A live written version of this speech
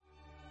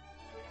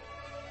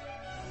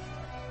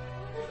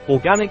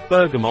Organic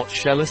bergamot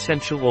shell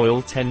essential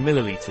oil 10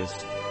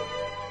 ml.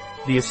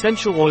 The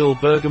essential oil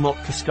Bergamot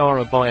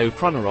Cascara Bio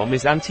PRANAROM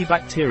is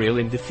antibacterial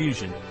in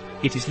diffusion.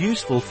 It is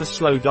useful for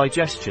slow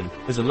digestion,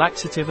 as a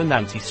laxative and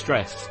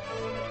anti-stress.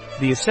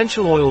 The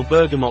essential oil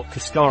Bergamot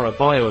Cascara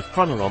Bio of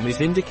PRANAROM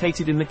is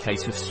indicated in the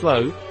case of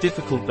slow,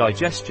 difficult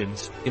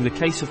digestions, in the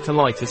case of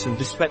colitis and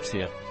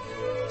dyspepsia,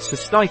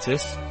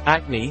 cystitis,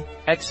 acne,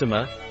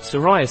 eczema,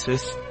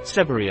 psoriasis,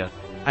 seborrhea,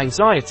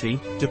 anxiety,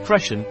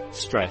 depression,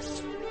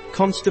 stress,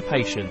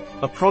 constipation,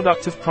 a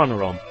product of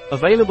PRANAROM.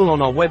 Available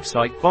on our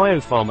website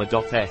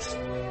biopharma.s.